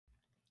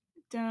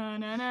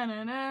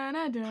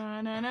Da-na-na-na-na-na,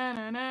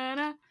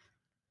 da-na-na-na-na-na.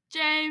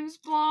 James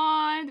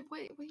Bond.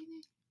 Wait, what do you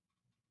think?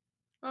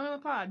 Welcome to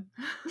the pod.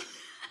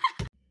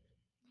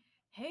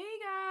 Hey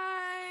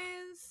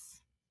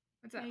guys.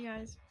 What's up? Hey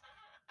guys.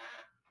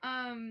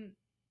 I don't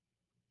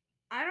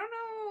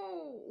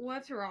know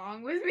what's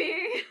wrong with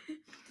me.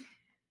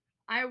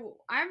 I've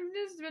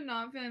just been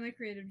not feeling the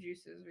creative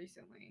juices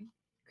recently.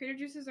 Creative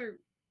juices are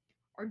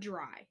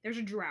dry. There's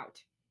a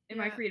drought in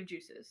my Yeah. creative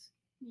juices.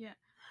 Yeah.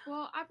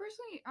 Well, I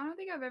don't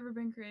think I've ever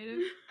been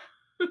creative.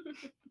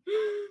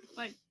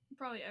 Like,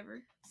 probably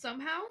ever.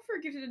 Somehow, for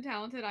gifted and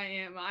talented, I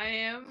am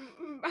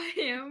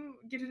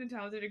gifted and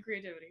talented in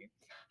creativity.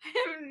 I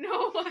have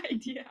no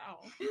idea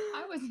how.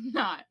 I was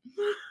not.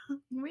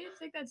 We had to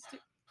take that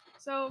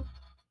so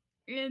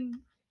in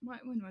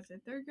when was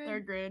it? Third grade?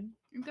 Third grade.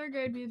 In third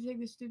grade we had to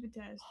take this stupid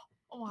test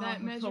Oh, wow, that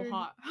that's so measured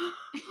hot.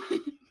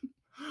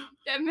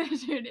 that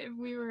measured if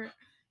we were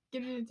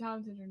gifted and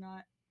talented or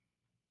not.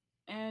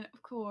 And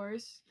of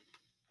course,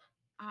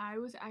 I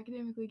was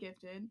academically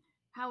gifted.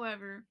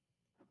 However,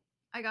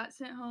 I got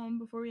sent home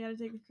before we had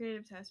to take the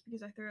creative test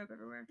because I threw up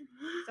everywhere.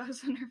 So I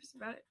was so nervous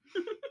about it.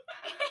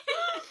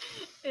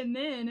 And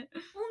then,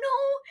 oh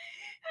no,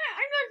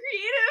 I'm not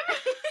creative.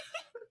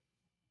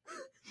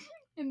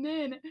 and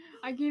then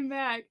I came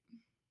back.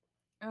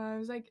 It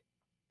was like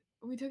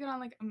we took it on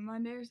like a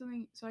Monday or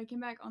something. So I came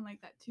back on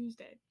like that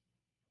Tuesday,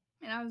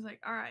 and I was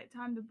like, all right,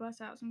 time to bust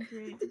out some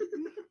creative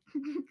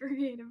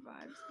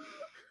vibes.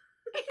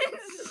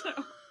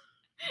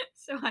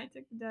 So I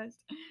took the test,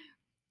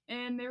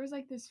 and there was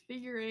like this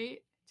figure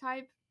 8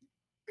 type.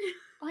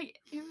 Like,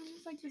 it was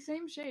just like the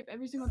same shape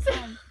every single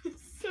time.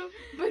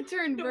 But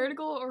turned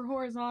vertical or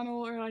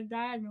horizontal or like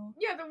diagonal.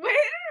 Yeah, the way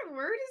it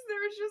worked is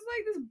there was just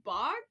like this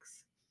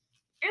box,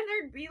 and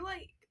there'd be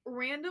like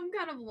random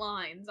kind of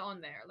lines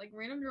on there, like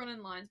random drawn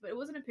in lines, but it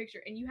wasn't a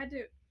picture, and you had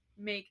to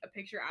make a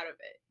picture out of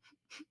it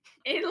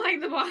in like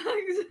the box. It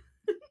was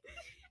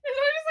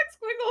just like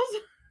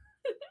squiggles.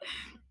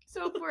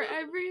 So for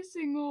every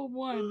single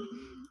one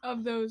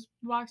of those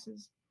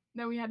boxes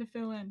that we had to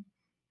fill in,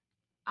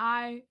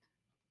 I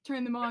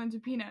turned them all into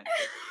peanuts.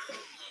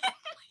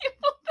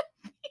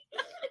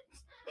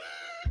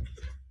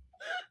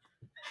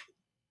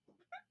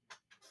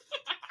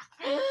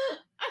 I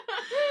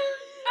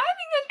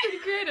think that's pretty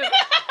creative.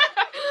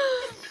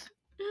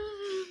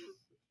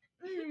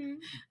 I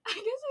guess I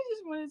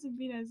just wanted some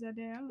peanuts that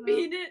day. I don't know.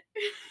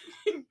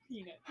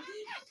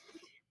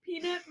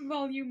 Peanut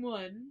Volume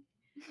 1.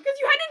 Because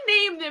you had to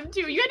name them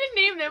too. You had to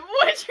name them.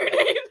 What's your name?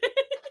 You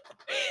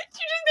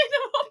just named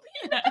them all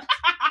Peanut.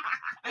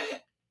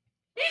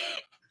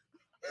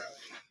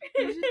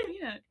 It's just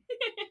peanut.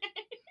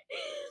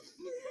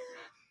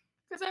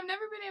 Because I've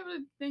never been able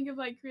to think of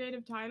like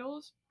creative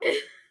titles.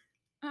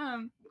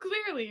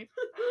 Clearly,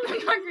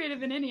 I'm not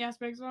creative in any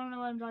aspect, so I don't know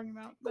what I'm talking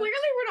about. But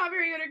Clearly, we're not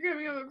very good at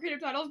coming up with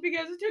creative titles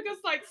because it took us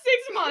like 6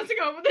 months to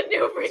come up with a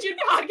new freaking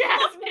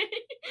podcast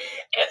name.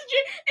 And we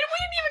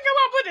didn't even come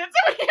up with it.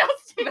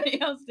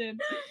 somebody else did.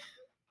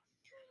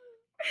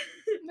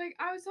 Like,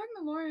 I was talking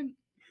to Lauren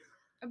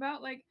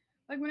about like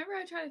whenever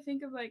I try to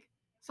think of like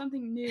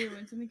something new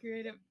and something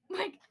creative,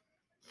 like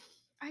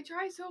I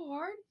try so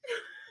hard,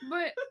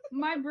 but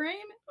my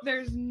brain,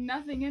 there's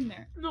nothing in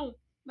there. No.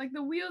 Like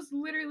the wheels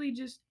literally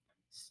just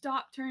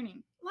stop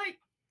turning. Like,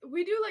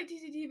 we do like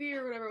TCTV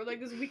or whatever, like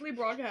this weekly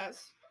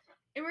broadcast.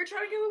 And we were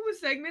trying to come up with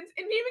segments,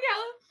 and me and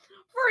Michaela,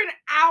 for an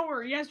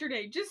hour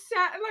yesterday, just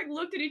sat and like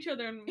looked at each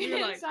other, and we were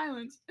In like,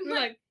 silence.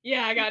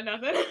 yeah, I got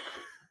nothing.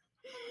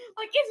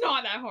 Like, it's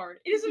not that hard.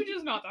 It is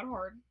just not that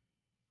hard.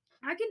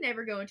 I can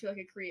never go into like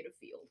a creative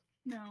field.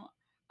 No,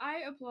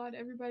 I applaud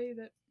everybody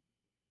that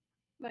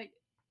like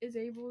is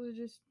able to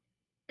just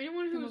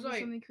Anyone come who's up with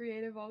like something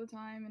creative all the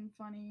time and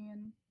funny,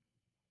 and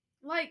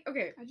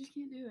okay, I just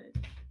can't do it.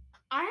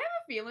 I have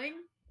a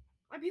feeling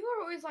like people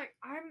are always like,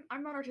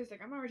 I'm not artistic.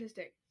 I'm not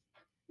artistic.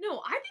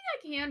 No, I think I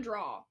can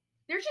draw.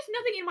 There's just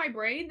nothing in my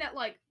brain that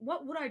like,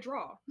 what would I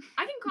draw?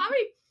 I can copy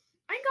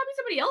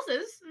somebody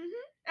else's.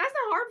 Mm-hmm. That's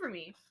not hard for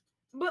me.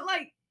 But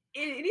like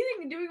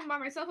anything doing it by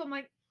myself, I'm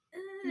like,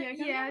 Yeah,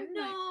 I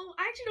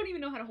actually don't even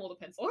know how to hold a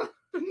pencil.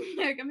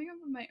 Yeah, coming up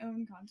with my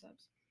own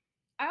concepts.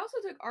 I also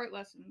took art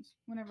lessons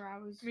whenever I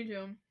was Me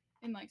too.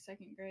 in like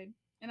 2nd grade,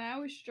 and I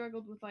always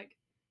struggled with like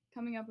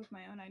coming up with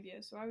my own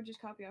ideas, so I would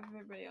just copy off of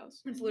everybody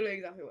else. That's literally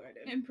exactly what I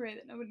did. And pray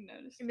that nobody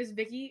noticed. And Miss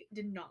Vicky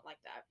did not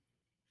like that.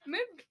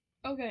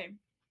 Okay,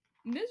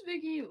 Miss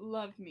Vicky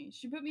loved me.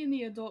 She put me in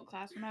the adult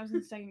class when I was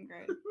in 2nd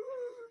grade.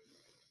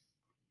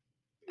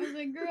 I was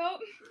like, girl,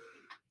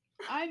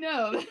 I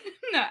know.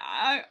 No,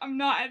 I'm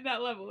not at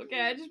that level, okay?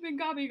 I just been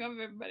copying off of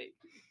everybody.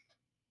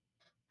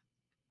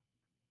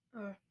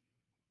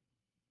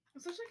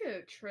 It's such like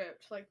a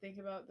trip to like think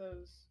about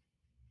those.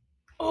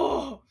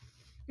 Oh,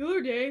 the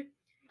other day,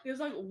 this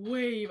like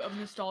wave of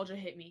nostalgia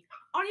hit me.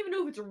 I don't even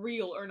know if it's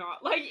real or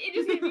not. Like, it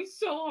just hit me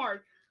so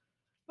hard.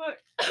 But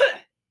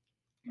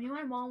me and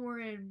my mom were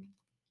in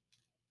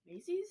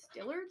Macy's,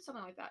 Dillard,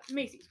 something like that.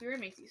 Macy's. We were in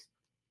Macy's,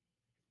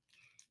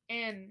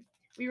 and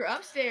we were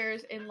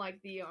upstairs in like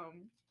the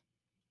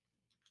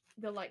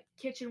the like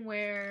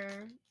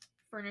kitchenware,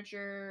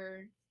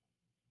 furniture,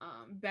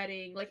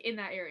 bedding, like in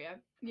that area.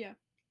 Yeah.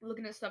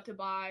 Looking at stuff to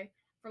buy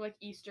for like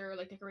Easter,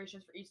 like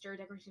decorations for Easter,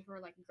 decorations for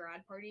like a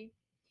grad party.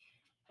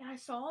 And I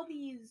saw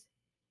these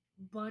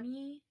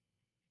bunny,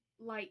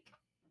 like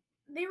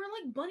they were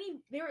like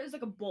bunny. There was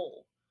like a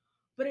bowl,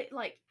 but it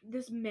like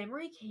this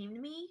memory came to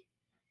me,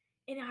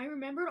 and I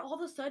remembered all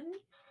of a sudden,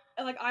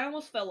 and, like I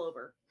almost fell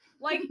over,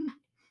 like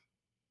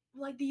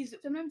like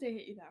Sometimes they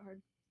hit you that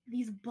hard.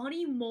 these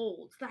bunny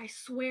molds that I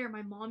swear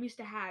my mom used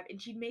to have,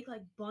 and she'd make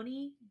like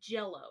bunny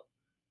jello.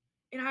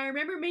 And I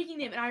remember making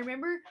them, and I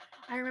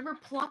remember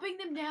plopping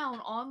them down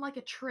on like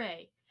a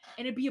tray,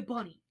 and it'd be a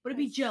bunny, but it'd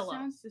be That jello.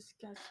 Sounds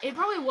disgusting. It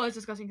probably was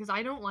disgusting because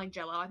I don't like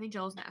jello. I think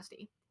jello's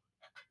nasty.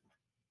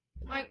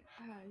 Like,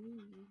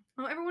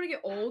 I don't ever want to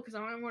get old because I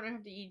don't ever want to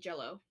have to eat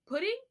jello.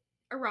 Pudding?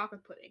 I rock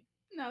with pudding.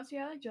 No, see,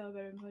 I like Jello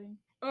better than pudding.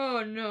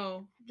 Oh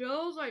no.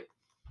 Jello's like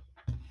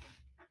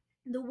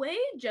the way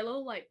jello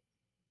like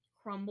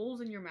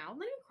crumbles in your mouth.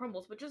 Not even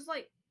crumbles, but just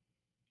like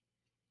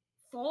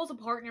falls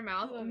apart in your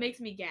mouth. I love It it. makes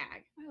me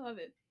gag. I love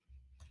it.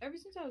 Ever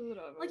since I was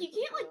little, I've Like always you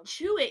can't loved like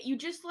chew it. You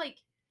just like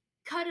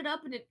cut it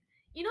up and it.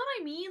 You know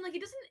what I mean? Like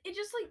it doesn't. It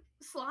just like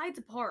slides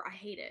apart. I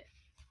hate it.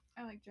 Jello.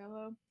 I like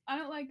Jello. I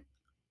don't like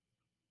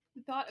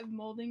the thought of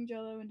molding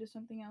Jello into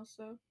something else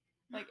though.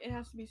 Like it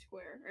has to be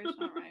square, or it's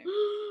not right.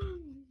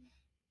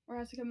 Or it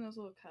has to come in those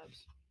little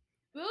cups.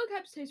 The little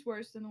cups taste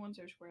worse than the ones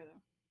that are square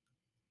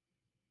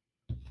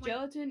though. Like-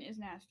 Gelatin is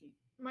nasty.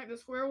 Like the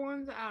square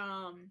ones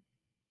at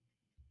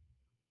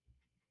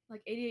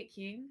like 88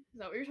 King. Is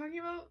that what you're talking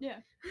about? Yeah.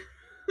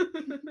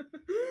 The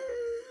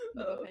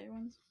Oh. buffet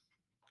ones.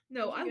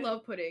 No, Those are I good.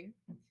 love pudding.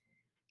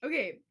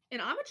 Okay,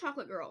 and I'm a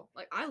chocolate girl.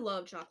 Like I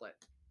love chocolate.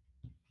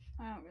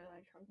 I don't really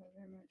like chocolate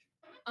very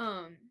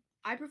much.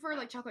 I prefer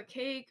like chocolate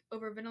cake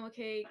over vanilla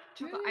cake,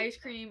 chocolate Really? ice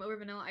cream over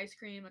vanilla ice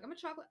cream. Like I'm a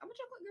chocolate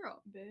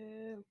girl.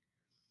 Boo.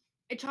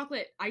 And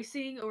chocolate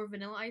icing over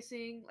vanilla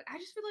icing. Like I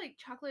just feel like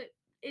chocolate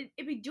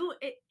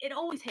it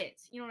always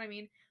hits. You know what I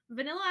mean?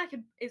 Vanilla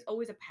is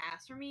always a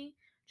pass for me.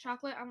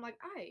 Chocolate, I'm like,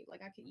 I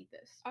could eat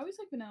this. I always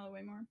like vanilla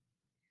way more.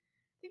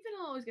 I think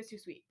vanilla always gets too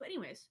sweet. But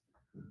anyways,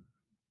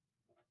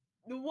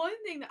 the one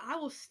thing that I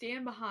will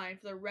stand behind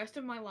for the rest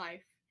of my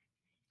life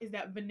is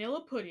that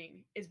vanilla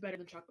pudding is better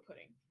than chocolate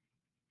pudding.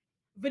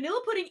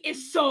 Vanilla pudding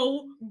is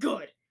so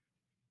good.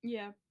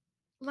 Yeah.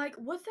 Like,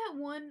 what's that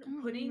one I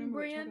don't pudding remember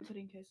what brand? chocolate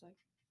pudding tastes like.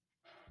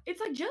 It's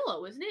like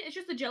Jello, isn't it? It's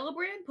just the Jello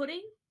brand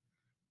pudding.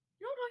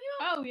 You know what I'm talking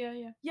about? Oh yeah,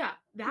 yeah. Yeah,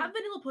 that Yeah.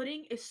 vanilla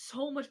pudding is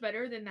so much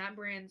better than that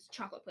brand's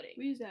chocolate pudding.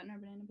 We use that in our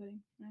banana pudding.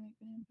 When I make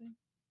banana pudding.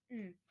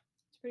 Mm.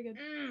 It's pretty good.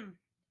 Mm.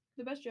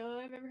 The best Jello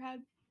I've ever had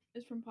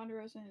is from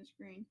Ponderosa and it's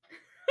green.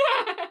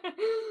 I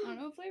don't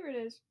know what flavor it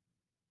is.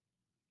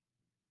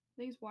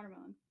 I think it's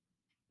watermelon,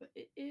 but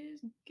it is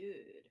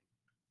good.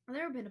 I've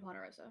never been to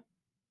Ponderosa.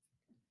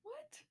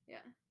 What?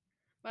 Yeah,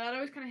 but I'd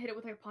always kind of hit it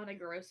with like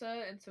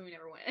Ponderosa, and so we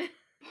never went.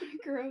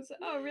 Ponderosa.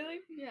 Oh really?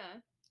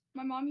 Yeah.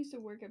 My mom used to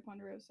work at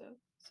Ponderosa,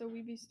 so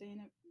we'd be staying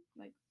at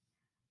like.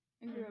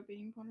 I grew up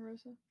eating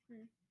Ponderosa.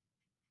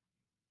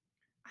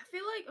 I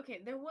feel like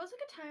okay, there was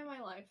like a time in my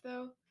life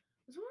though.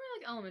 It was when we were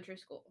like elementary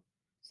school.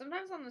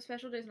 Sometimes on the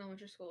special days in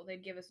elementary school,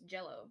 they'd give us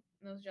Jello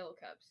in those Jello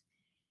cups,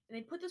 and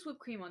they'd put this whipped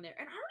cream on there.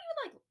 And I don't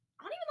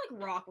even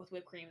like rock with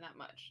whipped cream that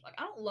much. Like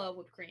I don't love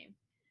whipped cream.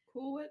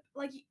 Cool Whip.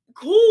 Like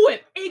Cool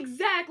Whip,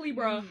 exactly,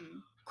 bro.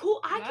 Mm, Cool.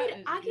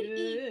 that I is could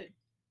eat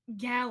good.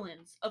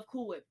 gallons of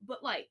Cool Whip,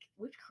 but like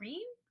whipped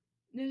cream.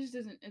 It just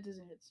doesn't. It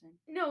doesn't hit the same.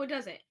 No, it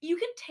doesn't. You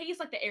can taste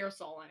like the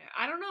aerosol in it.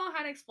 I don't know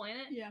how to explain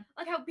it. Yeah.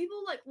 Like how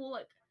people like will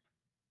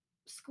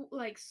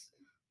like,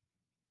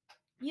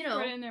 you know,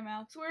 Put it in their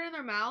mouth. swear it in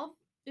their mouth.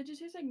 It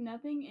just tastes like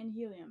nothing and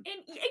helium.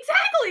 And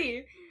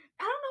exactly,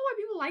 I don't know why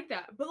people like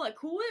that, but like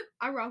Cool Whip,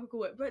 I rock with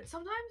Cool Whip. But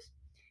sometimes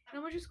in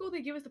elementary school,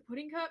 they give us the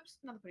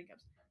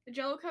the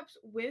Jello cups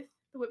with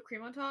the whipped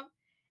cream on top,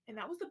 and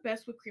that was the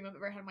best whipped cream I've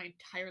ever had in my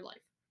entire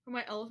life from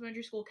my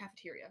elementary school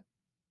cafeteria.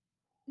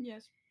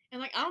 Yes, And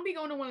like, I don't be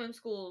going to one of them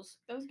schools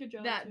that was good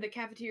Jello. that too. the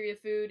cafeteria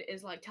food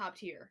is like top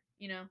tier,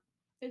 you know.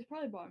 It's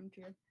probably bottom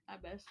tier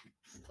at best.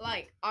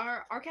 Like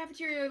our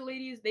cafeteria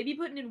ladies, they be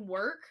putting in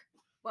work,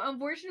 but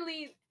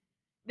unfortunately,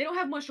 they don't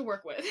have much to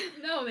work with.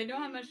 No, they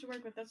don't have much to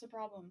work with. That's the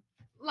problem.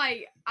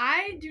 Like,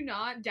 I do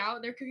not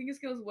doubt their cooking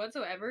skills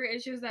whatsoever.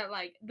 It's just that,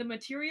 like, the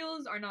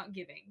materials are not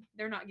giving.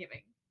 They're not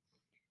giving.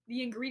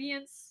 The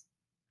ingredients.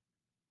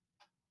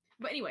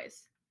 But,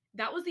 anyways,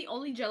 that was the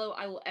only Jello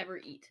I will ever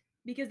eat.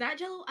 Because that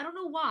Jello, I don't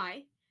know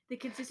why, the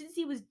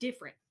consistency was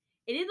different.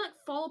 It didn't, like,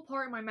 fall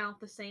apart in my mouth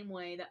the same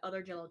way that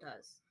other Jello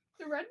does.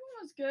 The red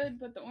one was good,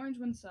 but the orange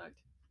one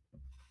sucked.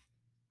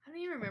 I don't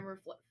even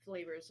remember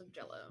flavors of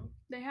Jello.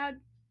 They had.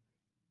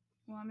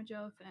 Well, I'm a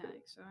Jello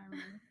fanatic, so I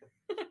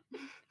remember.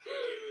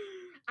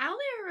 I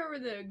only remember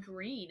the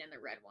green and the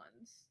red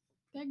ones.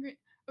 That green.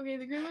 Okay,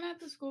 the green one at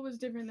the school was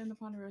different than the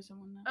Ponderosa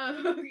one though.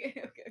 Oh, okay.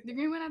 The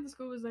green one at the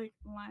school was like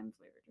lime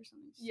flavored or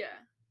something. Yeah.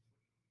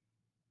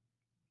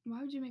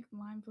 Why would you make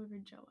lime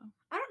flavored Jello?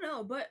 I don't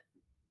know, but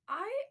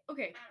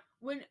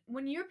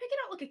when you're picking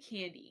out like a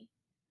candy,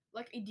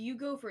 Like, do you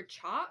go for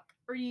chalk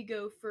or do you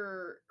go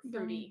for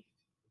fruity?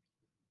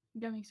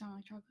 Gummy sound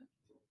like chocolate.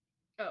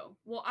 Oh,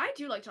 well, I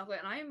do like chocolate,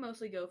 and I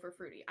mostly go for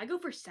fruity. I go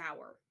for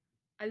sour.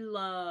 I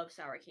love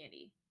sour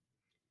candy.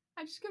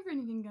 I just go for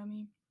anything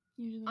gummy,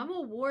 usually. I'm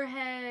a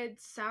Warhead,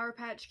 Sour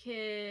Patch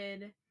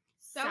Kid,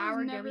 That was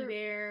sour gummy never-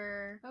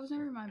 bear. That was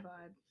never my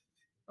vibe.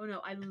 Oh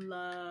no, I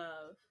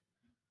love.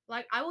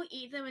 Like, I will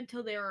eat them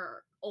until there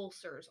are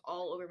ulcers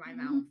all over my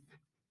mouth.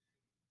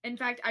 In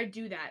fact, I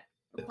do that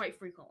quite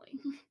frequently.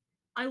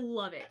 I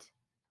love it.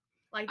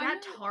 Like,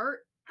 that tart.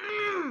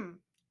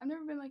 I've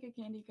never been like a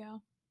candy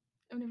cow.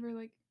 I've never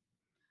like,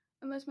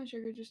 unless my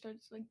sugar just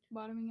starts like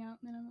bottoming out,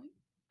 and then I'm like,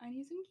 I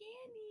need some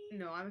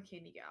candy. No, I'm a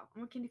candy gal.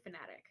 I'm a candy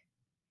fanatic.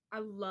 I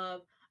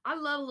love a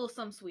little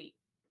some sweet.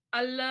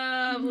 I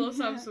love a little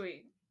some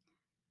sweet.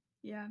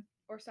 Yeah.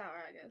 Or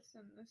sour, I guess,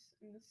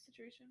 in this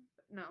situation.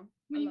 But no.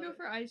 When you go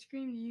for ice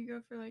cream, do you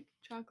go for like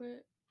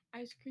chocolate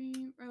ice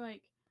cream or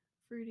like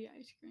fruity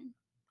ice cream?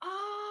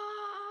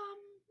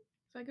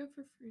 So I go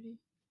for fruity.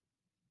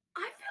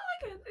 I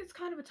feel like it's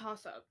kind of a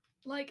toss up.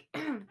 Like,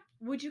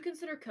 would you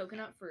consider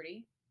coconut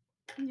fruity?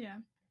 Yeah.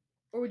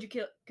 Or would you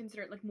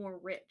consider it like more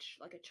rich,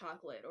 like a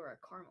chocolate or a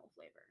caramel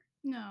flavor?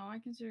 No, I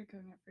consider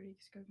coconut fruity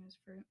because coconut's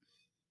fruit.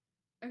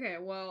 Okay,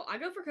 well, I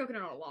go for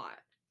coconut a lot.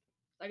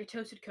 Like a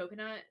toasted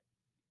coconut.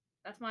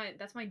 That's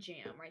my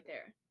jam right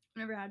there.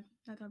 Never had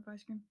that type of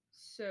ice cream.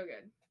 So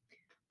good.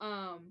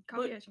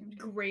 Coffee ice cream.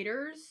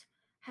 Grater's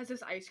has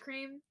this ice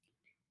cream.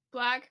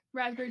 Black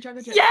raspberry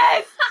chocolate chip.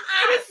 Yes!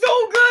 It is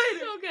so good!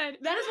 So good.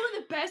 That is one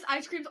of the best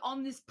ice creams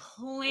on this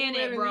planet,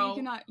 Literally, bro.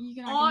 You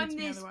cannot on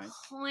convince me this otherwise.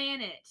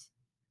 planet.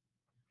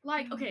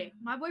 Like, okay,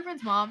 my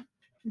boyfriend's mom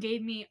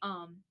gave me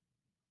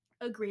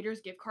a Grater's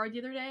gift card the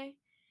other day,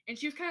 and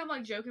she was kind of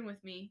like joking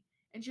with me,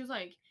 and she was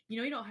like, you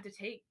know, you don't have to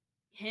take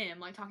him,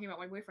 like talking about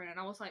my boyfriend, and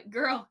I was like,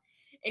 girl,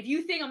 if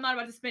you think I'm not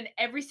about to spend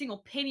every single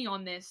penny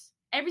on this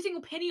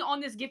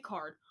gift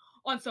card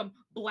on some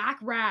black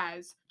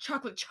raz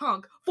chocolate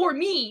chunk for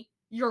me,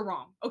 you're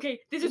wrong. Okay,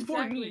 this is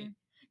for me,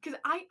 because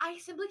I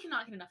simply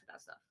cannot get enough of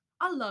that stuff.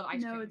 I love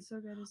ice cream. No, it's so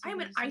good. I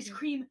am an ice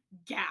cream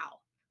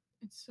gal.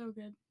 It's so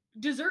good.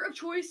 Dessert of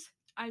choice,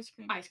 ice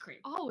cream. Ice cream.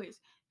 Always.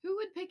 Who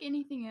would pick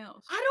anything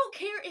else? I don't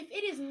care if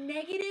it is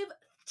negative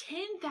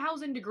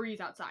 10,000 degrees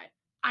outside.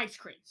 Ice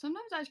cream.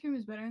 Sometimes ice cream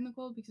is better in the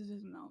cold because it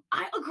doesn't melt.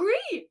 I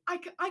agree.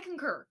 I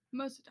concur.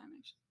 Most of the time,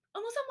 actually.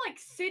 Unless I'm like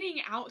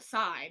sitting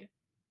outside,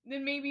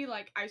 then maybe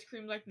like ice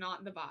cream's like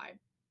not the vibe.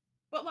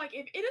 But like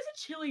if it is a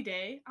chilly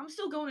day, I'm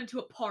still going into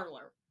a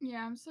parlor.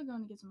 Yeah, I'm still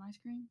going to get some ice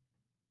cream.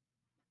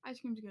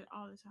 Ice cream's good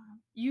all the time.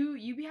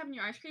 You be having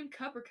your ice cream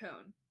cup or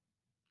cone?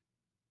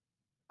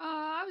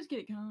 I always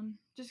get a cone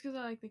just because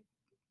I like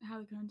how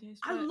the cone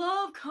tastes. I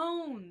love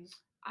cones.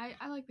 I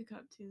like the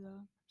cup too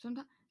though.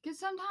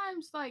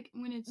 Sometimes like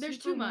when it's There's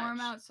super too much. warm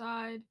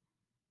outside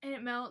and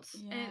it melts,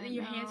 and then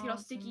your hands get all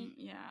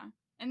sticky.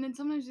 And then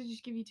sometimes they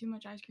just give you too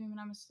much ice cream, and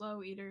I'm a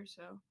slow eater,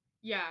 so.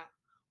 Yeah.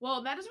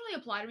 Well, that doesn't really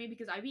apply to me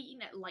because I be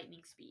eating at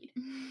lightning speed.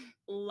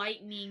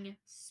 Lightning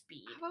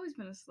speed. I've always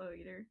been a slow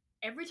eater.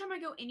 Every time I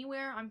go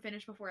anywhere, I'm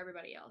finished before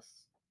everybody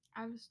else.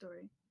 I have a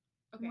story.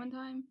 Okay. One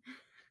time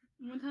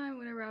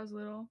whenever I was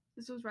little,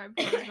 this was right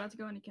before I was about to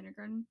go into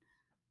kindergarten.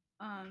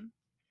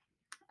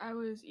 I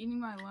was eating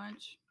my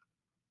lunch.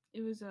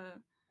 It was a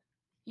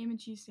ham and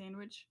cheese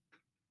sandwich,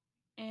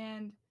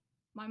 and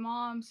my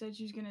mom said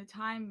she was gonna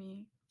time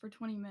me for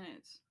 20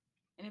 minutes,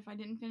 and if I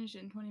didn't finish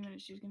it in 20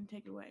 minutes, she was gonna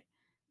take it away.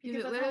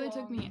 Because it literally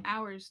took me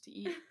hours to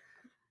eat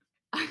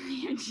a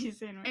ham and cheese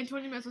sandwich. And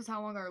 20 minutes was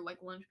how long our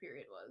like lunch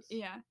period was.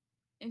 Yeah,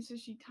 and so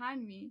she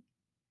timed me,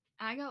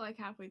 and I got like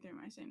halfway through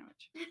my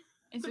sandwich,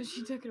 and so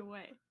she took it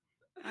away.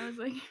 I was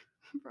like,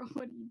 bro,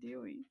 what are you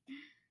doing?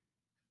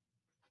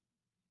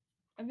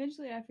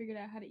 Eventually, I figured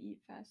out how to eat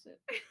fast at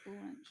school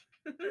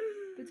lunch.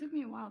 It took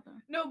me a while,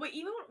 though. No, but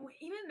even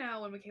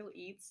now when Michaela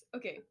eats,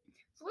 okay,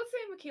 so let's say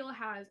Michaela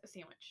has a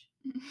sandwich.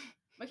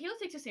 Michaela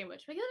takes a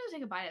sandwich. Michaela doesn't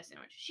take a bite of a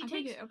sandwich. She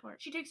takes it apart.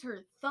 She takes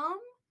her thumb,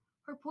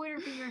 her pointer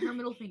finger, and her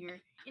middle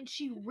finger, and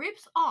she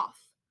rips off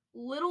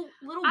little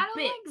bits. I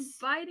don't like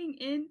biting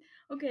in.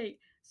 Okay,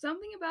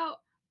 something about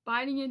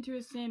biting into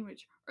a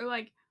sandwich or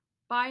like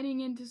biting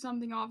into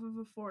something off of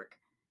a fork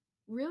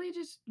really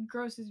just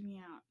grosses me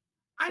out.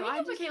 I think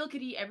if Michaela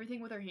could eat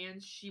everything with her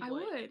hands, she would. I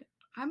would.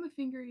 I'm a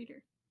finger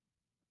eater.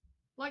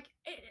 Like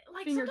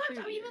finger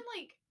sometimes I'm even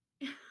like.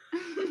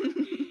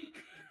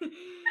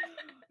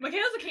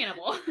 Michaela's a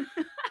cannibal.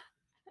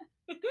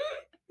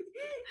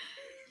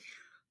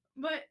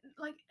 But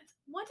like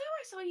one time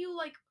I saw you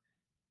like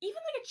even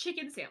like a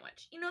chicken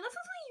sandwich. You know, that's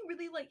not something you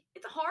really like.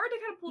 It's hard to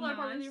kind of pull that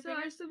apart with your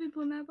fingers. I still be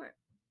pulling that apart.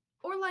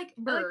 Or like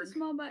Berg. I like the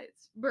small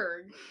bites.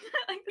 Berg.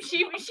 She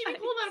be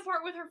pulling that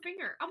apart with her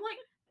finger. I'm like,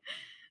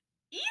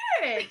 eat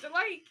it!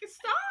 Like,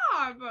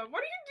 stop!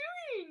 What are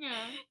you doing?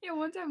 Yeah,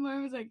 one time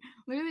Lauren was like,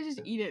 literally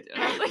just eat it.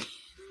 And I was like,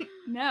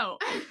 no.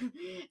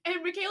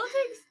 And Michaela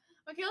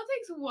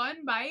takes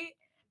one bite,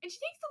 and she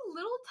takes the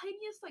little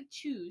tiniest like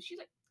chews. She's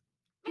like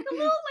a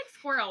little like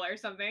squirrel or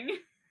something.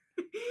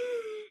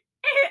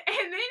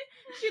 and then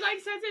she like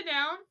sets it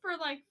down for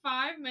like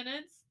 5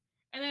 minutes,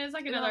 and then it's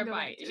like And then another I'll go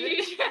back bite. to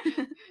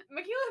it.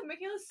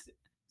 Michaela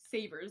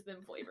savors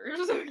them flavors.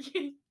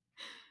 Okay.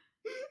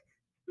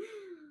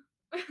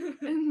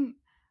 And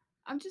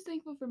I'm just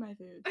thankful for my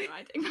food, so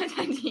I take my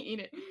time to eat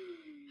it.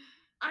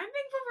 I'm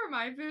thankful for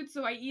my food,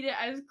 so I eat it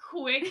as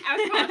quick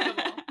as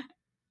possible.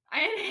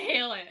 I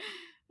inhale it.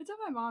 That's how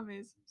my mom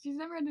is. She's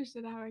never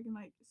understood how I can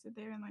like sit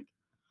there and like.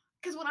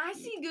 Cause when I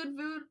see good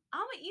food,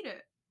 I'ma eat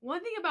it.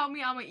 One thing about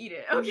me, I'ma eat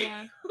it. Okay.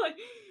 Yeah. Like,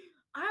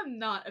 I am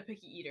not a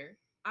picky eater.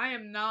 I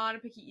am not a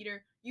picky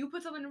eater. You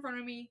put something in front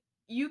of me,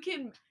 you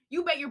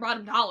bet your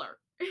bottom dollar.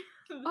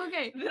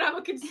 Okay. That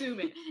I'ma consume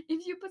it.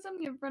 If you put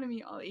something in front of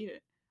me, I'll eat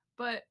it.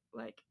 But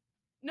like,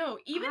 No,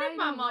 even I if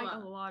my don't mama,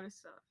 like a lot of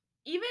stuff.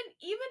 even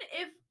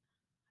if,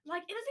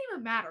 like, it doesn't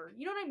even matter.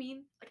 You know what I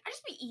mean? Like, I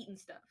just be eating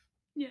stuff.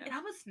 Yeah. And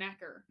I'm a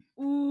snacker.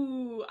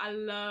 Ooh, I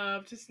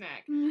love to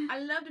snack. I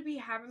love to be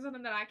having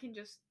something that I can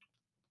just.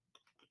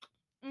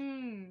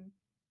 I'm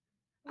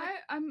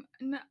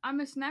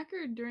a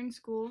snacker during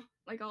school.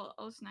 Like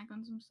I'll snack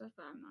on some stuff,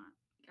 but I'm not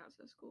like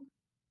outside of school.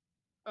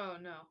 Oh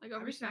no! Like I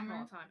over be snacking summer.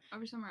 all the time.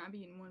 Over summer, I'm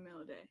eating 1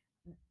 meal a day.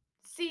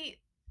 See,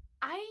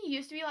 I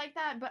used to be like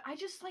that, but I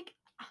just like.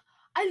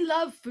 I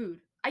love food.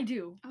 I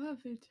do. I love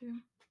food too.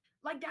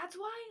 Like, that's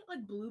why,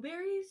 like,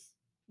 blueberries.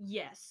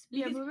 Yes.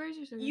 Yeah, because blueberries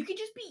are so good. you could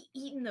just be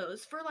eating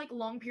those for like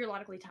long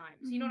periodically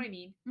times. You know what I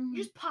mean? Mhm. You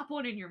just pop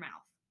one in your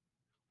mouth.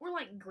 Or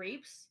like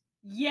grapes.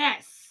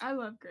 Yes. I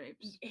love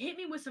grapes. Hit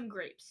me with some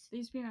grapes. They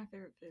used to be my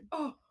favorite food.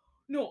 Oh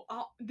no!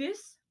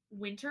 This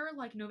winter,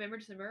 like November,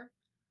 December,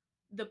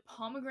 the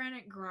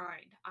pomegranate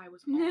grind I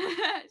was on.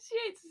 She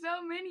ate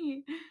so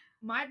many.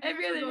 My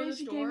Every parents would other go day to the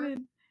she store, came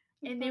in.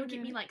 and they would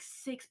get me like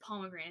 6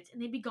 pomegranates,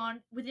 and they'd be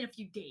gone within a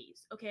few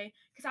days. Okay,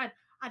 because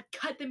I'd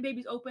cut them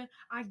babies open.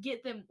 I'd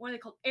get them, what are they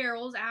called,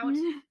 arrows out.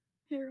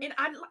 And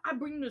I'd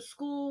bring them to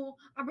school.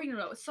 I'd bring them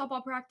to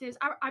softball practice.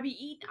 I'd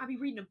be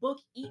reading a book,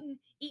 eating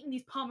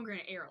these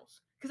pomegranate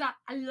arrows. Because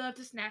I love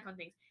to snack on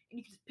things. And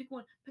you can just pick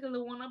a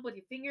little one up with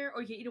your finger,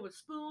 or you can eat it with a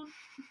spoon.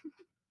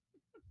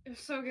 It was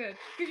so good.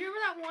 Because you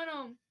remember that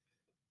one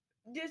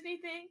Disney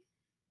thing?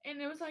 And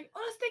it was like,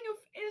 oh,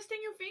 it'll sting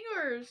your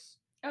fingers.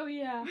 Oh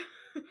yeah.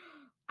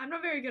 I'm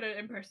not very good at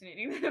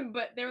impersonating them,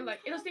 but they were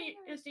like, it'll sting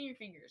your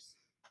fingers.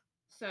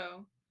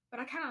 So, but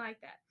I kind of like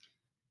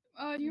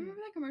that. Do you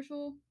remember that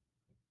commercial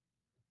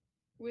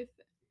with,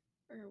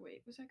 or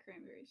wait, was that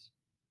cranberries?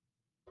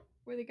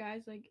 Where the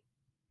guy's like,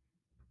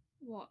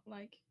 what,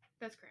 like?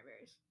 That's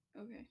cranberries.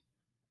 Okay.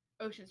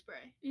 Ocean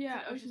Spray.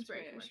 Yeah, Ocean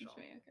Spray. Ocean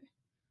Spray. Okay.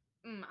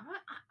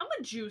 I'm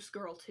a juice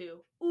girl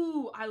too.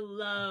 Ooh, I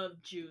love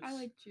juice. I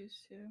like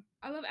juice too.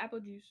 I love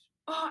apple juice.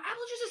 Oh,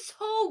 apple juice is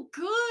so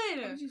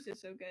good. Apple juice is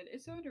so good.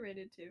 It's so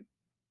underrated too.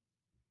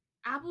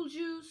 Apple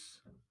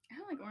juice. I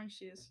don't like orange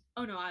juice.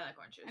 Oh no, I like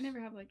orange juice. I never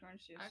have liked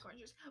orange juice. I like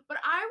orange juice, but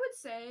I would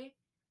say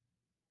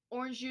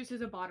orange juice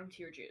is a bottom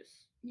tier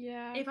juice.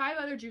 Yeah. If I have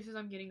other juices,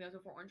 I'm getting those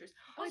before orange juice.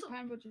 I Also, like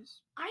pineapple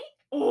juice.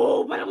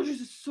 Pineapple juice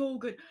is so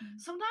good.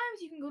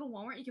 Sometimes you can go to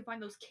Walmart, you can find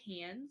those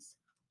cans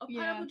of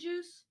pineapple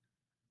juice.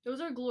 Those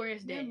are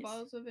glorious days. They have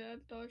bottles of it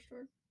at the dollar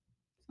store.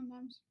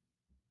 Sometimes.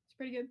 It's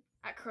pretty good.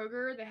 At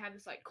Kroger, they have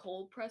this like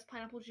cold pressed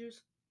pineapple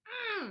juice.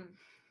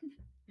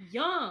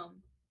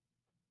 Yum.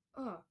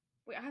 Ugh.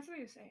 Wait, I had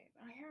something to say,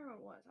 but I can't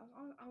remember what it was.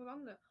 I was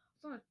on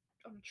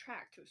the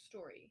track to a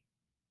story.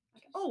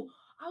 Like, I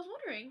was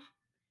wondering.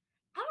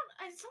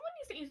 Someone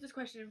needs to answer this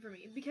question for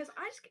me because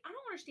I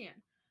don't understand.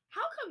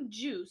 How come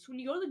juice, when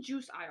you go to the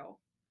juice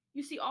aisle,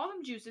 you see all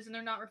them juices and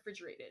they're not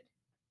refrigerated,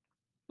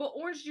 but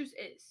orange juice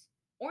is.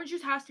 Orange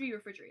juice has to be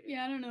refrigerated.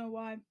 Yeah, I don't know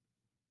why.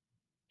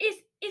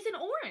 It's an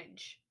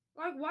orange.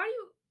 Like, why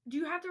do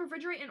you have to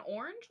refrigerate an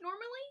orange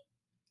normally?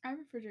 I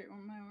refrigerate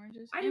my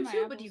oranges. I do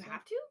too, but do you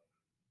have to?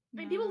 I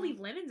mean, No. people leave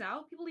lemons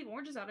out. People leave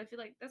oranges out. I feel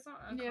like that's not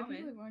uncommon. Yeah,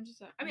 people leave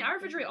oranges out. I mean, I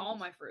refrigerate all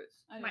my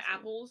fruits, I do my too.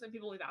 apples, and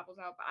people leave apples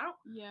out. But I don't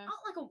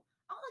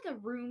like a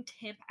room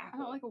temp apple.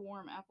 I don't like a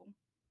warm apple.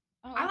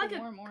 I don't like a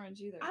warm orange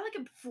either. I like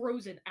a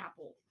frozen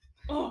apple.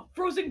 Oh,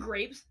 frozen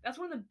grapes. That's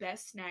one of the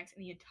best snacks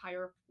in the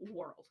entire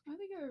world. I don't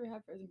think I've ever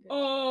had frozen grapes.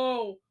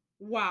 Oh,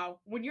 wow.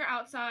 When you're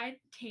outside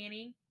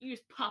tanning, you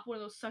just pop one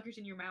of those suckers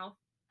in your mouth.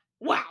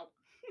 Wow.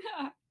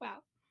 Wow.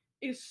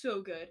 It is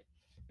so good.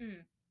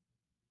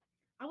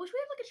 I wish we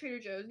had like a Trader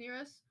Joe's near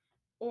us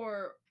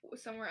or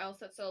somewhere else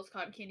that sells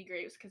cotton candy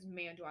grapes because,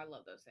 man, do I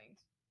love those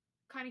things.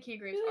 Cotton candy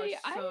grapes really,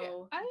 are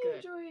so I good.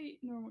 enjoy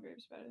normal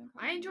grapes better than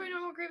cotton I enjoy grapes.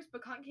 normal grapes,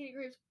 but cotton candy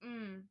grapes,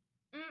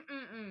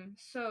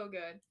 so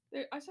good.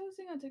 I saw this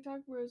thing on TikTok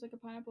where it was like a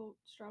pineapple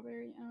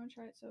strawberry, and I want to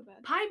try it so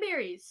bad. Pine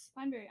berries.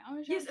 Pineberry. I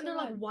want to try it Yes, so and they're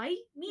bad. like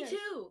white. Me Yes.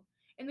 too.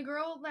 And the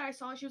girl that I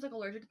saw, she was like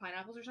allergic to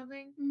pineapples or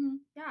something. Mm-hmm.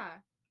 Yeah.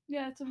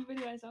 Yeah, it's a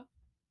video I saw.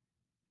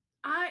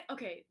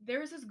 There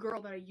was this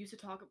girl that I used to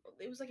talk about.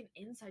 It was like an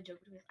inside joke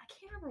between us. I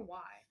can't remember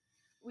why.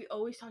 We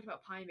always talked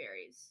about pine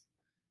berries.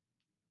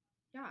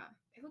 Yeah,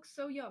 they look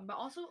so yum. But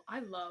also, I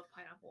love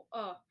pineapple.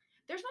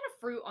 There's not a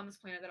fruit on this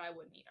planet that I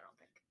wouldn't eat, I don't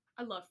think.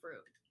 I love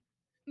fruit.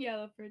 Yeah, I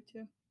love fruit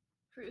too.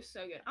 Fruit is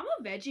so good. I'm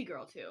a veggie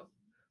girl too.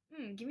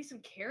 Give me some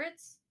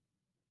carrots.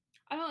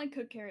 I don't like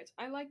cooked carrots.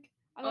 I like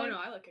Oh no,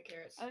 I like cooked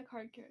carrots. I like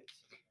hard carrots.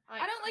 I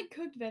I don't like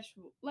cooked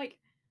vegetable. Like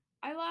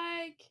I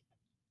like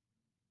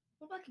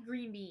What about a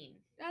green bean?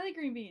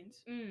 green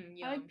beans. Yum.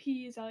 I like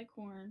peas. I like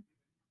corn.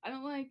 I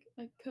don't like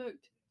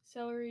cooked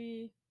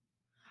celery.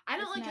 I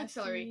don't That's like cooked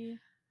celery. nasty.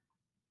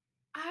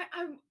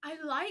 I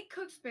like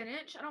cooked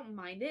spinach. I don't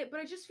mind it, but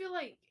I just feel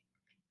like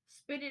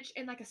spinach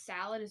in like a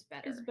salad is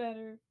better. It's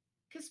better.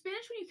 Cause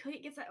spinach when you cook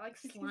it gets that like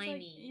It gets,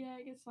 slimy. yeah,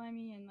 it gets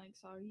slimy and like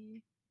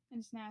soggy, and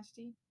it's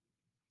nasty.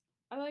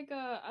 I like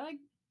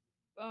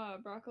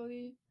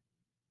broccoli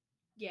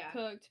Yeah.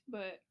 cooked,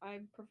 but I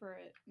prefer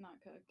it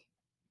not cooked.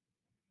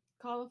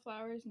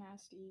 Cauliflower is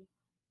nasty,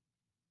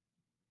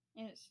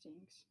 and it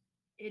stinks.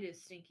 It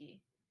is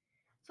stinky.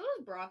 So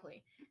does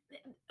broccoli.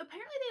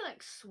 Apparently they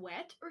like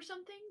sweat or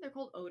something. They're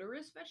called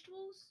odorous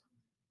vegetables.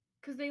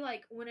 Cause they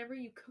like whenever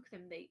you cook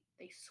them, they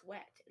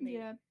sweat. And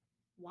Yeah.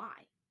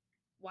 Why?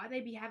 Why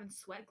they be having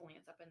sweat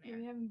glands up in there?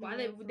 They be having Why BO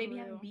they for be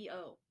having real.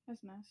 BO?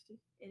 That's nasty.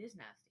 It is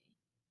nasty.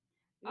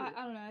 I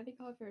don't know. I think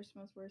cauliflower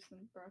smells worse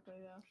than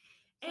broccoli though.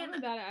 Something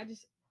And about it, I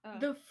just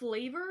the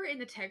flavor and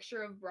the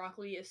texture of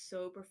broccoli is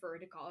so preferred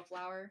to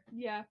cauliflower.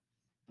 yeah.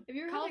 If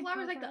you ever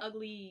Cauliflower is like the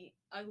ugly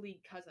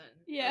cousin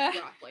of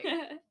broccoli.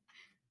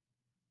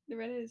 The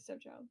redheaded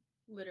stepchild.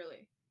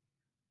 Literally.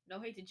 No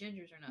hate to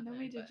gingers or nothing. No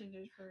hate to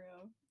gingers for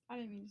real. I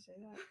didn't mean to say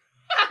that.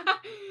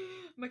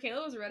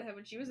 Michaela was a redhead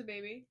when she was a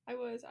baby. I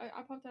was.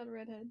 I popped out a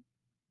redhead.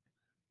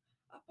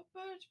 Up a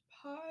bunch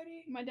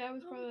party. My dad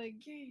was probably like,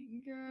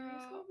 girl.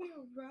 It's gonna be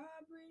a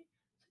robbery.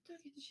 So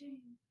don't get the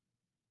chain.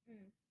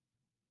 Yeah.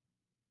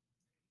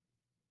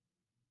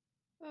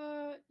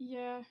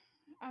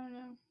 I don't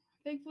know.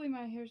 Thankfully,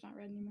 my hair's not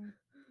red anymore.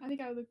 I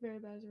think I would look very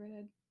bad as a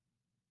redhead.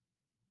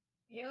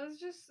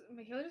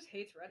 Michaela just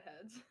hates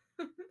redheads.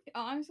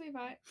 Honestly, if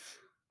I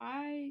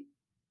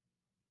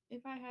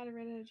had a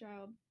redheaded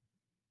child,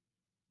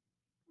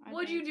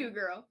 what'd you do,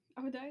 girl?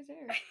 I would dye his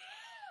hair.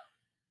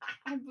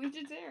 I'd bleach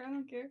his hair. I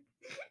don't care.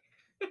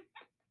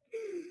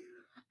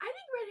 I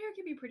think red hair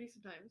can be pretty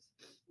sometimes.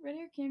 Red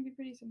hair can be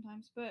pretty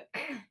sometimes, but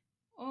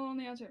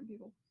only on certain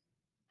people.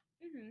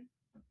 Mm-hmm.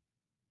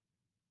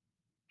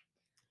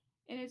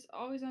 And it's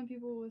always on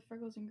people with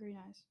freckles and green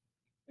eyes.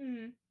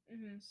 Mm-hmm.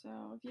 Mm-hmm. So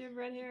if you have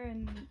red hair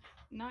and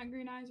not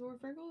green eyes or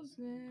freckles,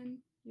 then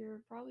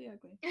you're probably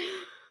ugly.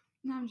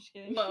 No, I'm just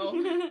kidding. Whoa.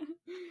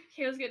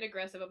 Kayla's getting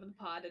aggressive up in the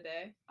pod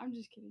today. I'm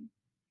just kidding.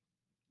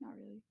 Not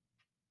really.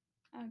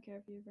 I don't care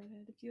if you have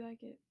redhead. If you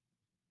like it,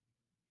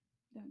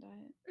 don't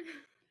dye it.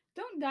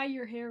 Don't dye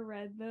your hair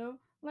red though.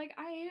 Like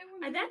I hate it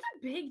when people... That's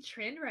a big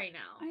trend right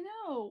now. I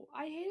know.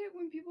 I hate it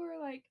when people are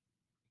like,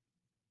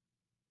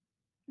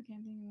 okay,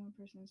 I'm thinking one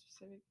person in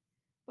specific,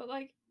 but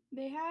like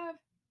they have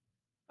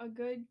a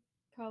good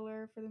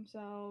color for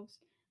themselves,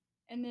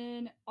 and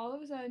then all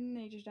of a sudden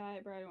they just dye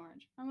it bright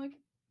orange. I'm like,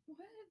 what?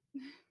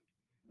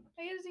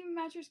 Like, it doesn't even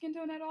match your skin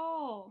tone at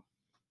all.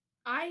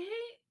 I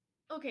hate.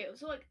 Okay,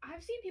 so like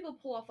I've seen people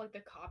pull off like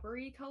the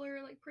coppery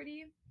color, like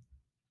pretty.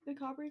 The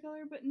coppery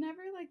color, but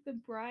never like the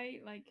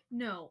bright, like.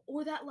 No,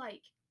 or that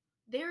like.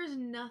 There's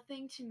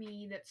nothing to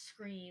me that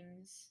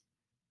screams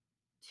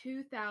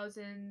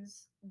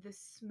 2000s, the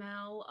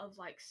smell of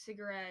like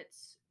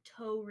cigarettes,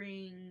 toe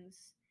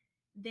rings,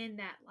 then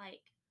that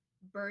like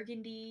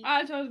burgundy.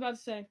 That's what I was about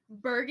to say.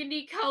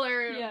 Burgundy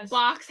color Yes.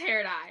 box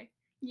hair dye.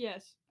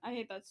 Yes, I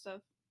hate that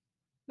stuff.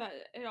 That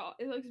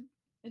it looks.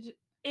 It just...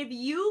 If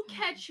you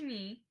catch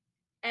me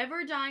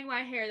ever dyeing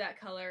my hair that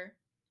color,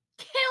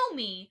 kill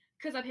me,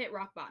 because I've hit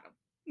rock bottom.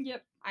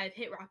 Yep. I've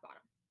hit rock bottom.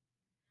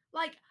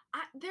 Like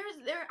I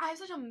have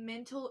such a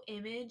mental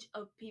image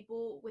of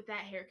people with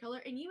that hair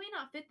color, and you may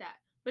not fit that,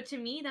 but to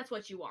me, that's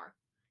what you are.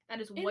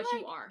 That is what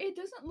you are. It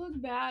doesn't look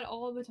bad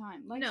all the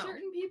time. Like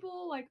certain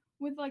people, like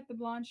with like the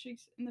blonde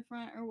streaks in the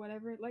front or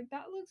whatever, like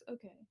that looks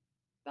okay.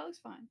 That looks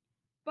fine,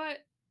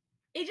 but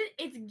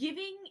it's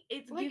giving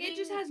it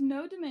just has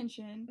no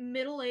dimension.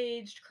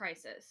 Middle-aged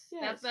crisis.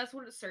 Yes. That's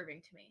what it's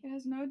serving to me. It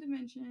has no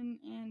dimension,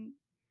 and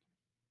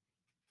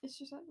it's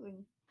just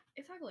ugly.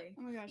 It's ugly.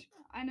 Oh my gosh,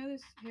 I know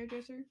this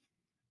hairdresser.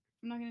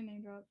 I'm not gonna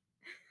name drop,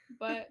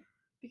 but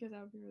because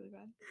that would be really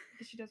bad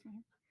because she does my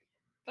hair.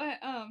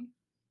 But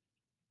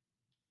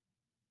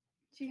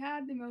she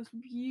had the most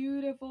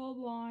beautiful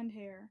blonde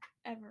hair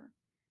ever,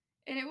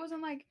 and it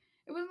wasn't like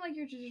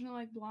your traditional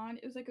like blonde.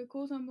 It was like a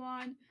cool tone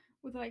blonde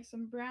with like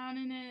some brown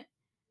in it.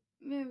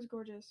 It was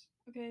gorgeous.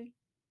 Okay,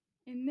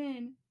 and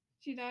then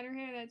she dyed her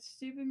hair that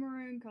stupid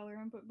maroon color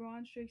and put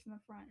blonde streaks in the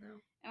front. No.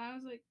 And I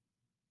was like,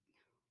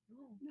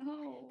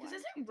 no. Because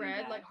isn't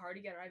red like hard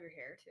to get out of your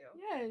hair too?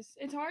 Yes,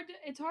 it's hard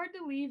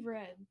to leave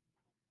red.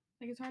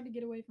 Like it's hard to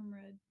get away from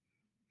red.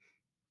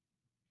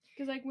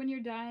 Because like when you're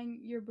dyeing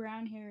your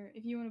brown hair,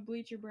 if you want to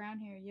bleach your brown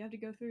hair, you have to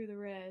go through the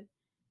red,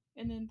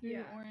 and then through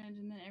the orange,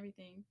 and then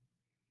everything.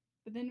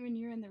 But then when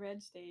you're in the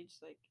red stage,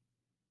 like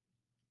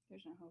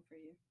there's no hope for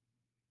you.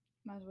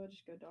 Might as well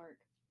just go dark.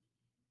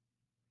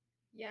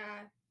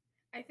 Yeah,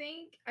 I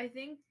think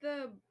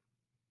the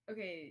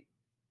okay.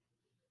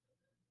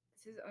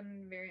 This is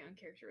very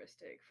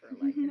uncharacteristic for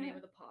like the name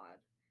of the pod,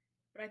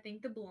 but I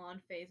think the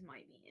blonde phase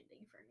might be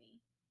ending for me.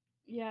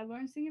 Yeah,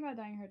 Lauren's thinking about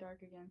dyeing her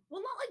dark again.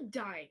 Well, not like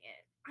dyeing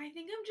it. I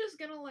think I'm just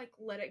gonna like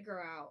let it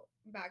grow out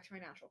back to my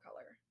natural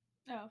color.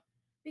 Oh.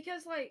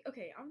 Because like,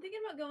 okay, I'm thinking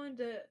about going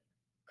to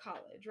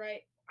college,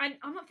 right?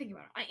 I'm not thinking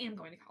about it. I am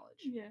going to college.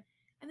 Yeah.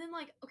 And then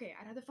like, okay,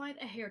 I'd have to find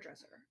a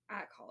hairdresser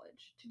at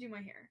college to do my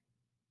hair,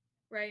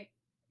 right?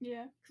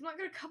 Yeah. Because I'm not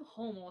gonna come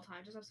home all the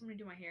time just have somebody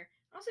do my hair.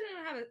 I'm also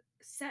gonna have a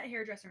set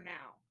hairdresser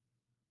now,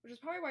 which is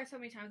probably why so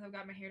many times I've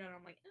got my hair done.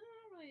 I'm like, I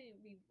don't really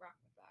be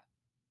rocking with that.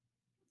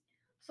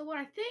 So what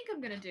I think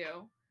I'm gonna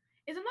do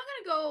is I'm not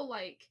gonna go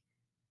like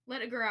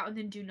let it grow out and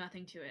then do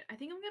nothing to it. I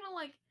think I'm gonna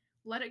like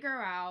let it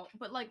grow out,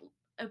 but like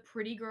a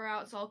pretty grow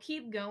out. So I'll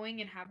keep going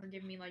and have her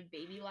give me like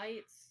baby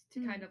lights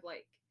to kind of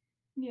like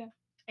Yeah.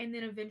 and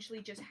then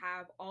eventually just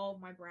have all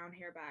of my brown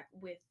hair back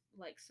with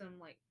like some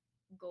like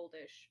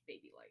goldish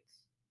baby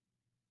lights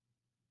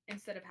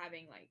instead of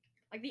having like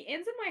the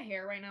ends of my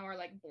hair right now are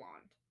like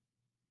blonde.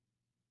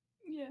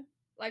 Yeah.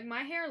 Like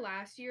my hair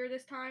last year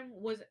this time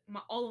was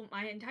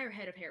my entire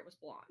head of hair was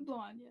blonde.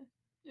 Blonde,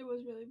 yeah. It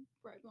was really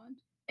bright blonde.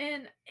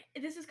 And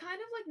this is kind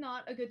of like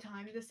not a good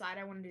time to decide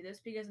I want to do this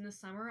because in the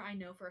summer I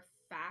know for a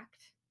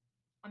fact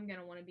I'm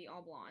gonna want to be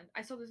all blonde.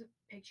 I saw this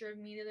picture of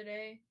me the other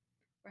day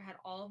where I had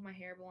all of my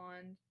hair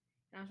blonde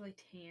and I was really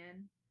tan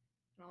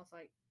and I was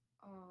like,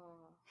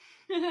 oh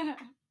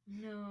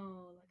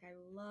no, like I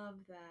love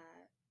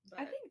that. But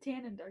I think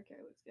tan and dark hair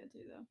looks good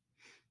too, though.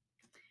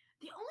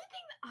 the only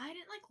thing that I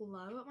didn't like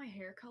love about my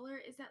hair color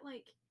is that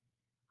like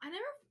I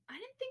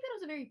didn't think that it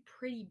was a very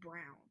pretty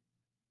brown.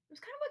 It was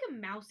kind of like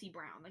a mousy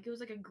brown. Like it was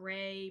like a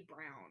gray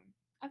brown.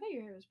 I thought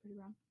your hair was pretty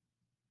brown.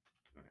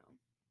 I don't know.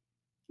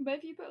 But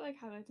if you put like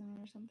highlights in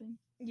it or something,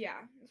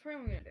 Yeah, that's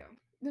probably what I'm gonna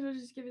do. it'll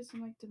just give it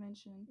some like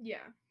dimension.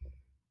 Yeah.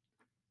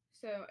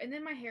 So, and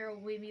then my hair will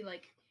maybe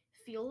like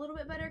feel a little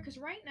bit better because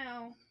right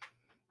now,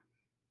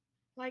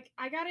 like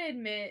I gotta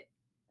admit,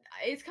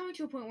 it's coming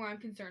to a point where I'm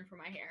concerned for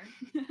my hair.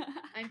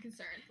 I'm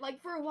concerned.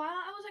 Like for a while,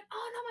 I was like,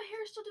 oh no, my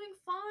hair is still doing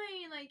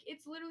fine. Like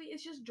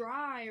it's just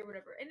dry or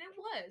whatever, and it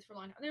was for a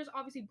long time. There's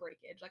obviously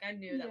breakage. Like I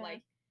knew that Yeah.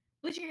 like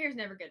bleaching your hair is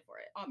never good for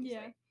it, obviously.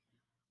 Yeah.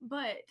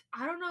 But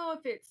I don't know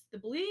if it's the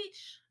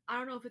bleach. I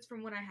don't know if it's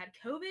from when I had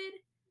COVID.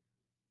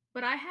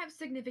 But I have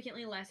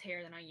significantly less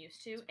hair than I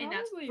used to, and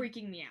that's probably-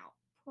 freaking me out.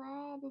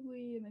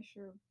 Probably a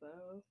mixture of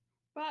both.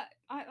 But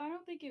I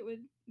don't think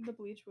the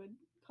bleach would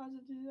cause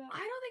it to do that. I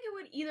don't think it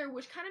would either,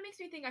 which kind of makes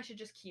me think I should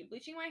just keep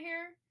bleaching my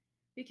hair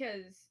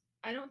because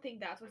I don't think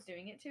that's what's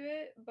doing it to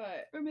it.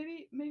 But Or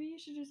maybe you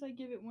should just like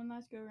give it one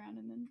last go around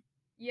and then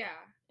yeah,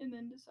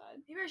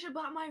 decide. maybe I should.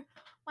 But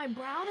my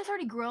brown has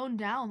already grown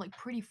down like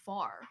pretty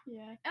far,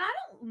 Yeah. and I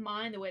don't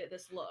mind the way that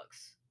this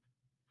looks,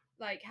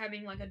 like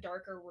having like a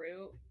darker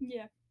root.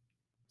 Yeah.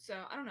 So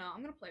I don't know.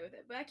 I'm gonna play with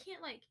it, but I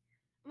can't like.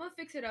 I'm gonna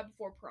fix it up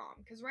before prom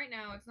because right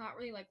now it's not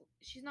really like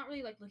she's not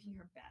really like looking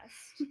her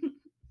best.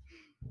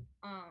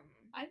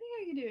 I think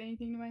I could do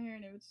anything to my hair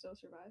and it would still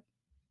survive.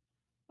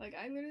 Like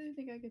I literally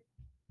think I could.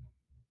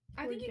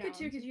 I think you could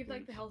too gallons because of you have like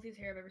the bleach. healthiest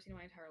hair I've ever seen in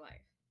my entire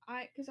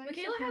life. Because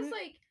Michaela has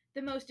like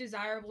the most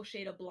desirable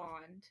shade of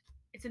blonde.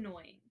 It's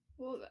annoying.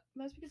 Well,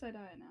 that's because I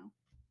dye it now.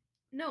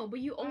 No, but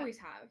you always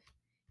have,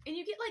 and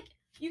you get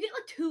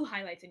like 2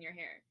 highlights in your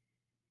hair.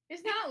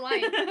 It's not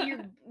like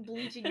you're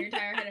bleaching your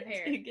entire head of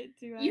hair. You get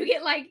 2. You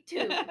get like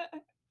 2.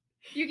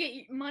 You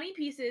get money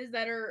pieces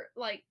that are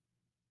like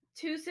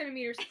 2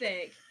 centimeters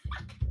thick,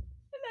 and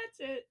that's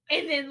it.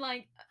 and then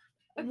like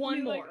A one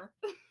few, more.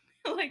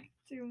 like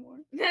 2 more.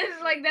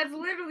 That's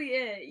literally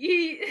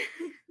it.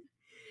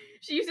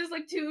 She uses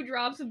like 2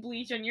 drops of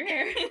bleach on your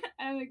hair.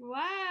 And I'm like,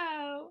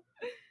 wow.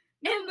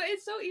 No, but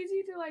it's so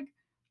easy to like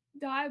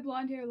dye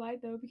blonde hair light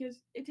though because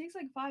it takes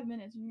like 5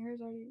 minutes and your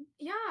hair's already.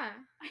 Yeah.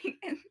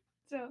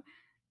 So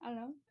I don't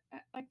know.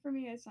 Like for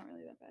me, it's not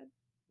really that bad.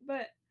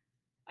 But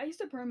I used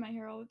to perm my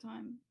hair all the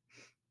time,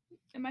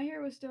 and my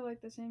hair was still like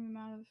the same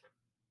amount of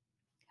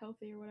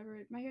healthy or whatever.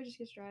 My hair just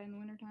gets dry in the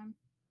wintertime.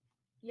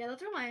 Yeah,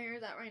 that's where my hair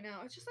is at right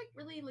now. It's just like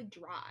really like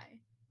dry.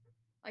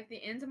 Like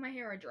the ends of my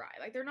hair are dry.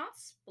 Like they're not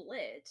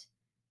split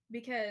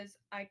because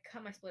I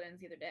cut my split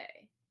ends the other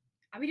day.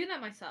 I be doing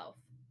that myself.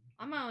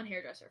 I'm my own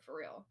hairdresser for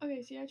real.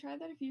 Okay, see, I tried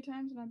that a few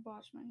times and I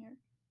botched my hair.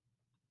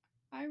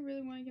 I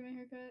really want to get my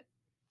hair cut,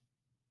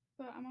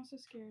 but I'm also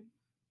scared.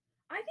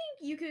 I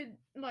think you could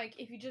like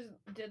if you just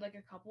did like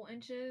a couple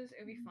inches, it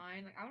would be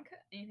fine. Like I don't cut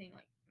anything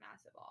like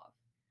massive off.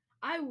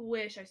 I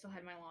wish I still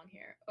had my long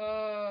hair.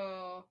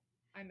 Oh,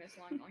 I miss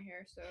long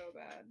hair so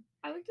bad.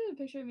 I looked at a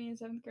picture of me in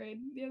 7th grade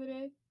the other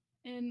day,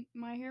 and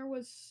my hair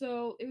was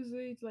it was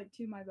literally like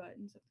to my butt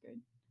in 7th grade.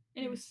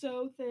 And it was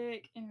so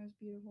thick, and it was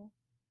beautiful.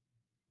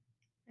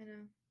 I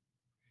know.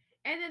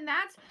 And then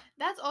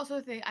that's also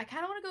a thing. I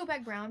kind of want to go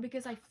back brown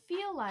because I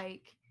feel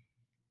like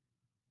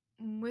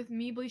with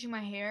me bleaching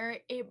my hair,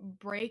 it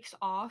breaks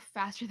off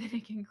faster than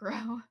it can grow.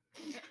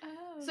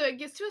 Oh. So it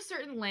gets to a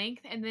certain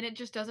length and then it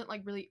just doesn't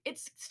like really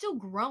it's still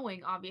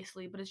growing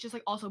obviously, but it's just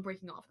like also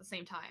breaking off at the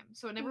same time.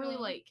 So it never really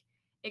like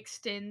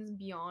extends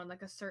beyond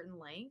like a certain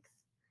length.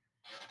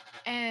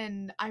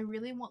 And I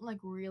really want like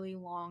really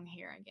long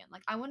hair again.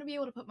 Like I want to be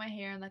able to put my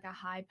hair in like a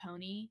high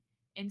pony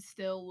and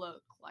still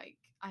look like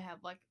I have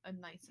like a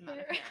nice amount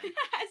of hair.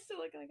 I still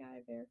look like I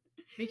have hair.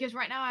 Because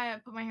right now I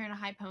put my hair in a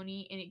high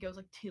pony and it goes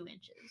like 2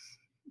 inches.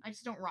 I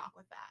just don't rock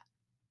with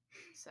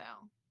that. So,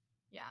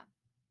 yeah.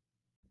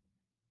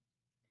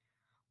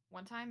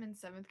 One time in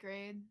 7th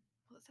grade,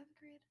 was it 7th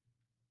grade?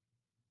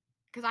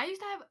 Because I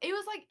used to have, it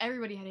was like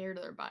everybody had hair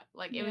to their butt.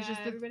 Like it was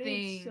just the everybody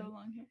thing had so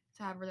long hair.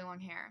 to have really long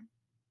hair.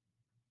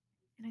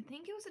 And I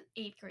think it was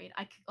in 8th grade.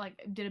 I like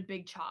did a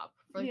big chop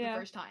for like Yeah. the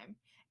first time,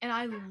 and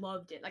I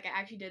loved it. Like I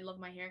actually did love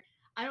my hair.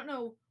 I don't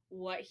know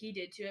what he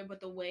did to it,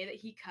 but the way that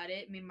he cut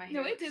it made my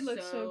hair. No, it did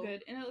look so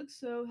good, and it looked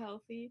so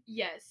healthy.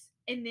 Yes,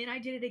 and then I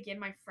did it again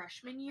my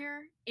freshman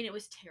year, and it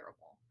was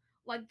terrible.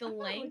 Like the I thought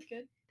it length looked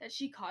good. that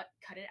she cut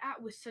it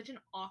at was such an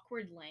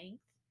awkward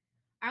length.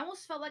 I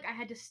almost felt like I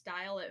had to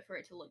style it for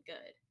it to look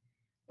good.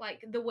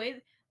 Like the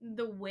way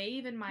the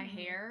wave in my Mhm.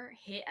 hair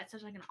hit at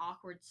such like an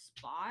awkward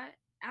spot.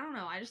 I don't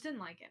know. I just didn't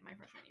like it my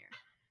freshman year.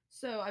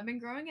 So I've been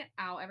growing it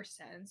out ever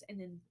since. And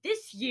then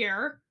this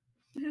year,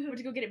 I went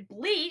to go get it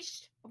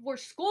bleached before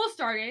school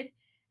started.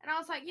 And I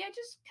was like, yeah,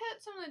 just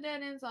cut some of the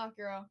dead ends off,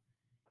 girl.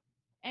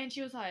 And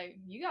she was like,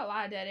 you got a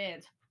lot of dead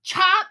ends.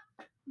 Chop!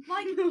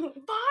 Like,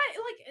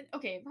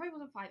 okay, it probably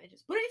wasn't 5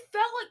 inches, but it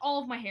felt like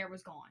all of my hair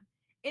was gone.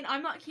 And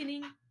I'm not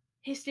kidding,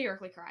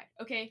 hysterically cried,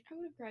 okay? I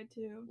would have cried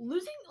too.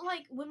 Losing,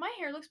 like, when my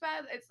hair looks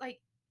bad, it's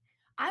like,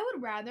 I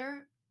would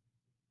rather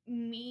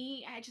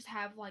I just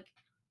have, like,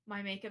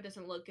 my makeup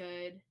doesn't look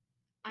good,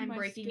 I'm My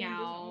breaking skin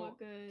doesn't out, look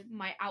good.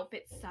 my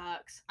outfit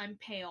sucks, I'm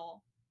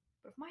pale.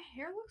 But if my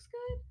hair looks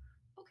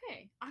good,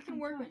 okay, I can I'm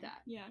work with fine.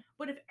 that. Yeah.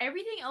 But if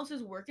everything else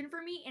is working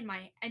for me and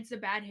it's a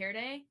bad hair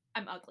day,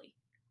 I'm ugly.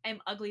 I am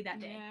ugly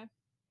that day. Yeah.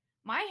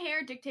 My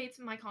hair dictates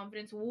my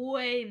confidence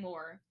way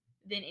more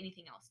than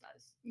anything else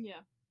does.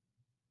 Yeah.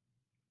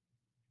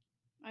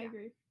 I Yeah.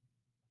 agree.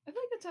 I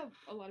feel like that's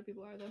how a lot of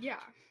people are though.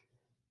 Yeah.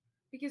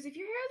 Because if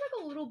your hair has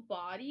like a little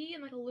body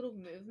and like a little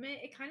movement,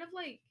 it kind of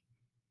like,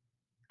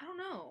 I don't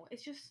know,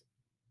 it's just,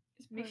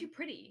 It makes you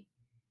pretty.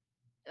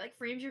 It like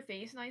frames your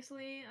face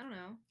nicely. I don't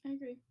know. I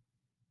agree.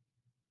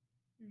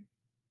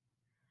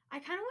 I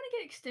kind of want to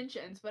get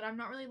extensions, but I'm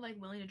not really like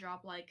willing to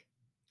drop like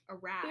a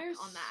rack They're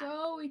on that.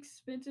 so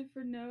expensive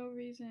for no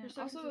reason. They're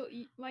so Also,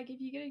 like if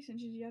you get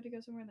extensions, you have to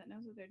go somewhere that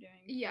knows what they're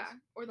doing. Yeah,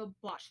 or they'll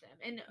botch them,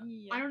 and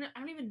Yeah. I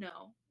don't even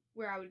know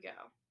where I would go.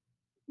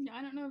 Yeah,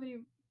 I don't know if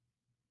any.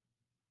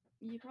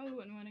 You probably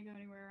wouldn't want to go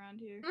anywhere around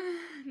here.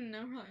 No,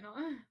 probably not.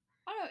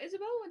 I don't know.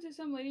 Isabella went to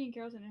some lady in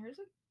Carrollton, and hers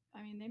looked.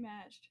 I mean, they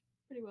matched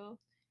pretty well.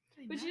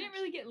 But she didn't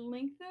really get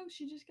length though.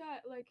 She just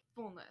got like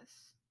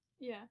fullness.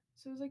 Yeah,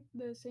 so it was like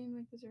the same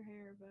length as her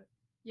hair, but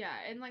yeah,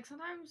 and like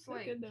sometimes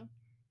like good though.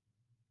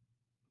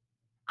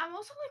 I'm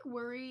also like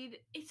worried.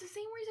 It's the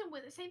same reason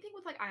with the same thing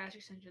with like eyelash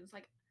extensions.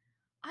 Like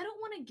I don't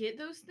want to get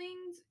those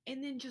things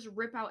and then just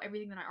rip out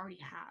everything that I already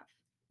have.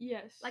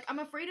 Yes. Like I'm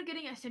afraid of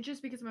getting extensions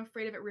because I'm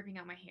afraid of it ripping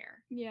out my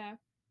hair. Yeah.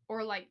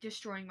 Or like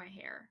destroying my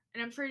hair,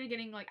 and I'm afraid of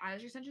getting like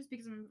eyelash extensions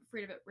because I'm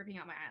afraid of it ripping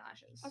out my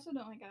eyelashes. I also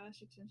don't like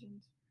eyelash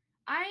extensions.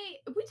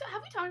 Have we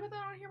talked about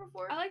that on here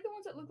before? I like the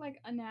ones that look like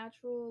a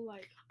natural,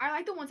 like. I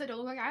like the ones that don't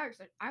look like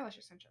eyelash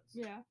extensions.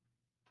 Yeah.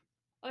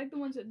 I like the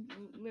ones that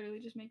literally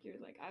just make your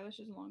like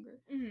eyelashes longer.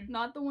 Mm-hmm.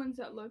 Not the ones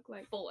that look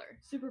like fuller,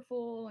 super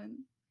full, and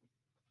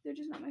they're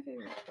just not my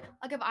favorite.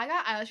 Like if I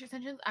got eyelash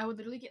extensions, I would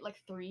literally get like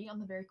 3 on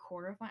the very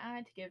corner of my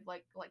eye to give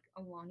like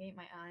elongate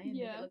my eye and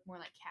make it look more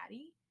like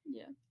catty.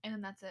 Yeah. And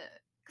then that's it.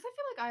 Because I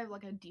feel like I have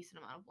like a decent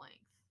amount of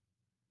length.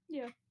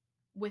 Yeah.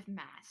 With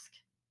mask.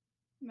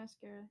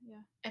 Mascara,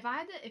 yeah. If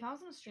I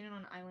was on a stranded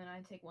on an island,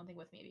 I'd take one thing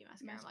with me, it'd be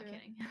mascara. I'm not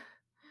kidding. I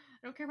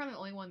don't care if I'm the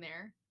only one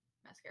there.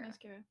 Mascara.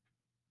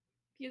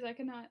 Because I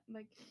cannot,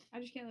 like, I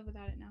just can't live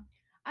without it now.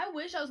 I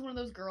wish I was one of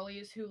those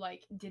girlies who,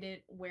 like,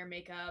 didn't wear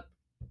makeup.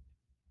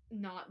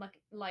 Not,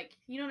 like,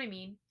 you know what I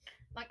mean?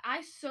 Like,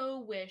 I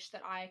so wish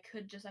that I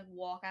could just, like,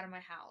 walk out of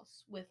my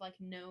house with, like,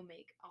 no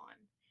make on.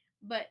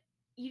 But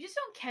you just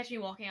don't catch me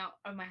walking out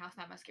of my house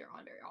without mascara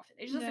on very often.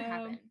 It just doesn't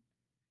happen.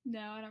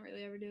 No, I don't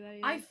really ever do that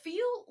either. I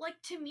feel, like,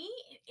 to me,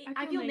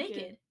 I feel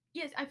naked.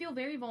 Yes, I feel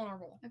very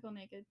vulnerable. I feel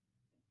naked.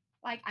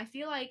 Like, I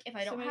feel like if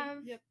I don't have...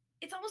 Yep.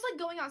 It's almost like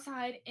going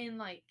outside in,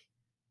 like,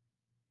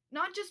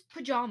 not just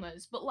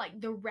pajamas, but,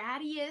 like, the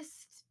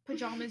rattiest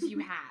pajamas you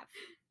have.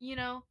 You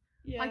know?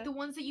 Yeah. Like, the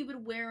ones that you've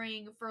been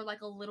wearing for,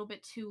 like, a little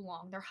bit too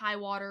long. They're high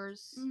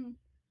waters. Mm-hmm.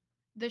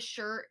 The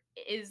shirt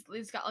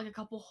it's got, like, a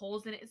couple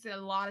holes in it. It's a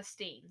lot of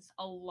stains.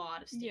 A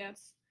lot of stains. Yeah.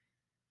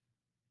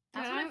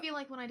 That's what I feel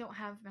like when I don't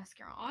have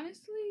mascara on.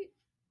 Honestly,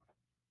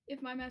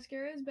 if my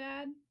mascara is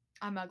bad...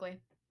 I'm ugly.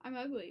 I'm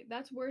ugly.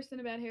 That's worse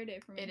than a bad hair day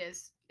for me. It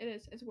is. It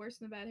is. It's worse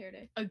than a bad hair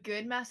day. A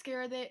good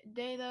mascara day,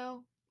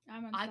 though,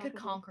 I could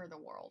conquer the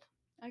world.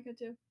 I could,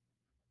 too.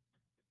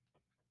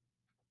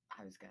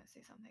 I was gonna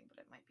say something, but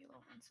it might be a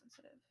little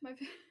insensitive. I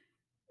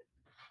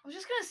was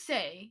just gonna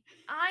say,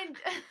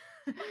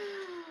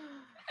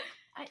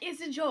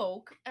 it's a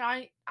joke, and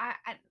I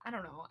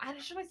don't know.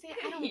 Should I say it?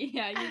 I don't.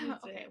 Yeah, you can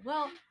say okay. it.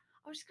 Well,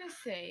 I was just gonna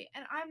say,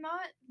 and I'm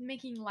not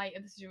making light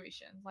of the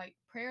situation. Like,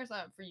 prayers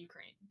up for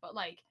Ukraine, but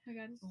like I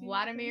got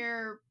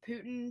Vladimir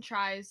Putin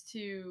tries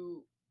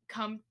to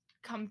come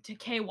to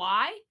KY,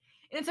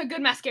 and it's a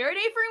good mascara day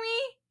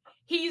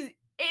for me.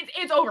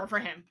 It's over for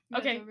him. Yeah,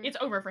 it's Okay, over. it's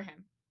over for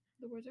him.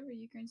 The war's over.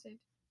 Ukraine saved.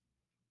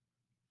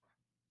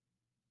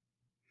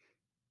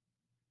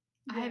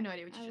 I have Yeah, no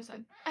idea what you I just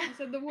said. I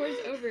said the war's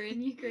over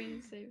and Ukraine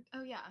is saved.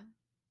 Oh yeah,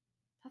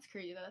 that's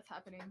crazy that that's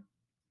happening.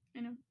 I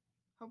know.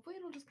 Hopefully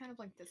it'll just kind of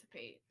like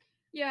dissipate.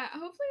 Yeah,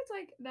 hopefully it's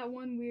like that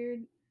one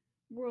weird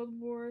World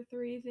War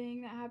III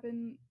thing that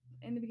happened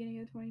in the beginning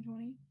of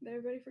 2020 that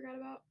everybody forgot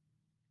about.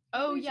 Oh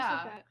Hopefully it's just yeah.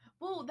 like that.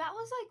 Well, that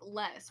was like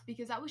less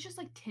because that was just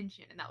like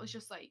tension, and that was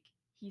just like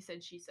he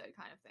said, she said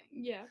kind of thing.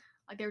 Yeah.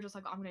 Like they were just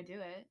like, I'm gonna do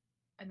it,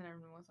 and then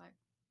everyone was like,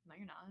 No,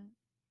 you're not.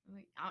 I'm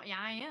like, oh, yeah,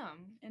 I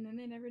am, And then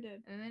they never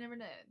did. and then they never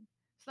did.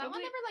 So that one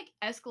Hopefully- never like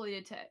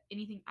escalated to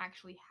anything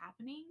actually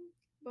happening.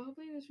 But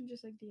hopefully this one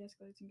just like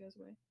de-escalates and goes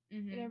away.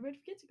 Mm-hmm. And everybody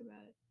forgets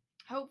about it.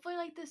 Hopefully,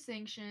 like the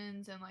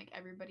sanctions and like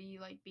everybody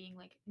like being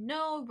like,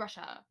 no,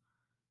 Russia,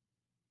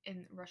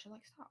 and Russia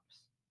like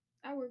stops.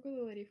 I work with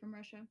a lady from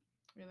Russia,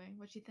 Really,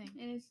 what do you think?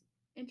 and it's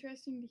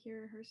interesting to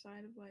hear her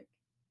side of like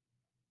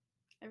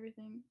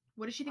everything.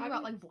 What does she think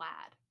about Obvi- like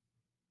Vlad?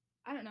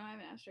 I don't know, I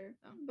haven't asked her.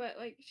 Oh. But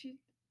like she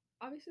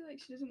obviously like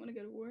she doesn't want to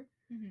go to war.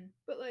 Mm-hmm.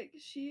 But like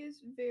she is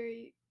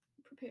very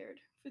prepared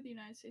for the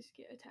United States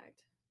to get attacked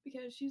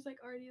because she's like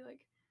already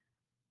like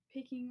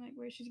picking like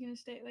where she's gonna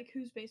stay, like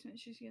whose basement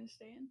she's gonna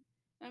stay in.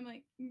 I'm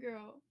like,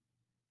 girl,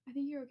 I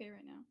think you're okay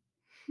right now.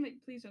 Like,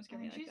 please don't scare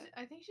me like that.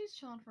 I think she's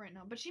chilling for right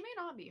now, but she may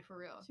not be for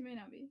real. She may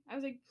not be. I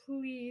was like,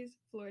 please,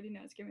 Florida, do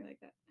not scare me like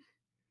that.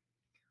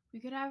 We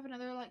could have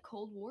another like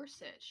Cold War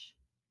sitch,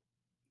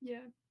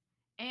 Yeah.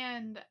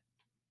 and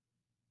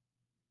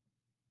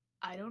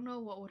I don't know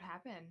what would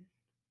happen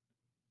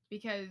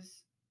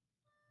because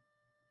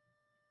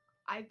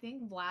I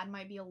think Vlad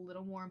might be a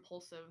little more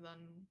impulsive than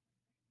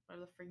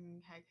whatever the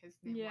freaking heck his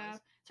name Yeah. was.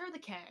 It started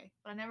with a K,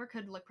 but I never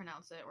could like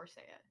pronounce it or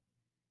say it.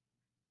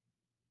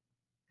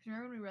 'Cause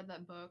remember when we read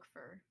that book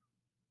for?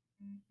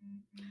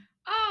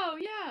 Oh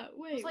yeah.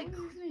 Wait, like,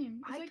 what was his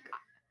name? It's I, like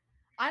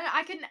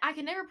I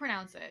can never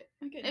pronounce it.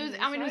 I couldn't it was-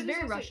 either, I mean, so it was just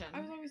very always say- Russian. I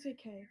was always say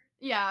K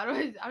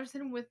Yeah, I was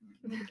hitting with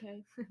with a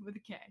K. with a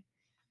K.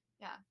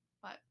 Yeah,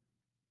 but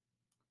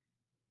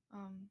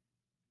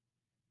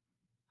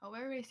hope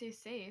everybody stays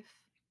safe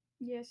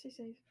Yeah, stay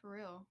safe. for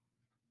real.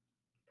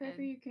 Pray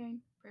for And-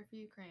 Ukraine. Pray for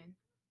Ukraine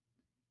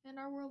and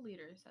our world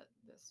leaders at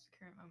this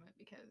current moment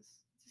because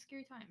it's a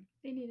scary time.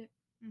 They need it.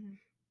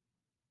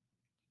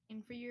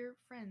 And for your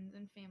friends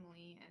and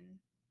family and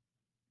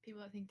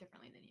people that think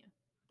differently than you.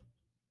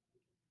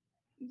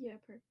 Yeah,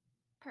 pray.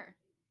 Per.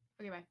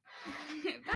 Okay, bye.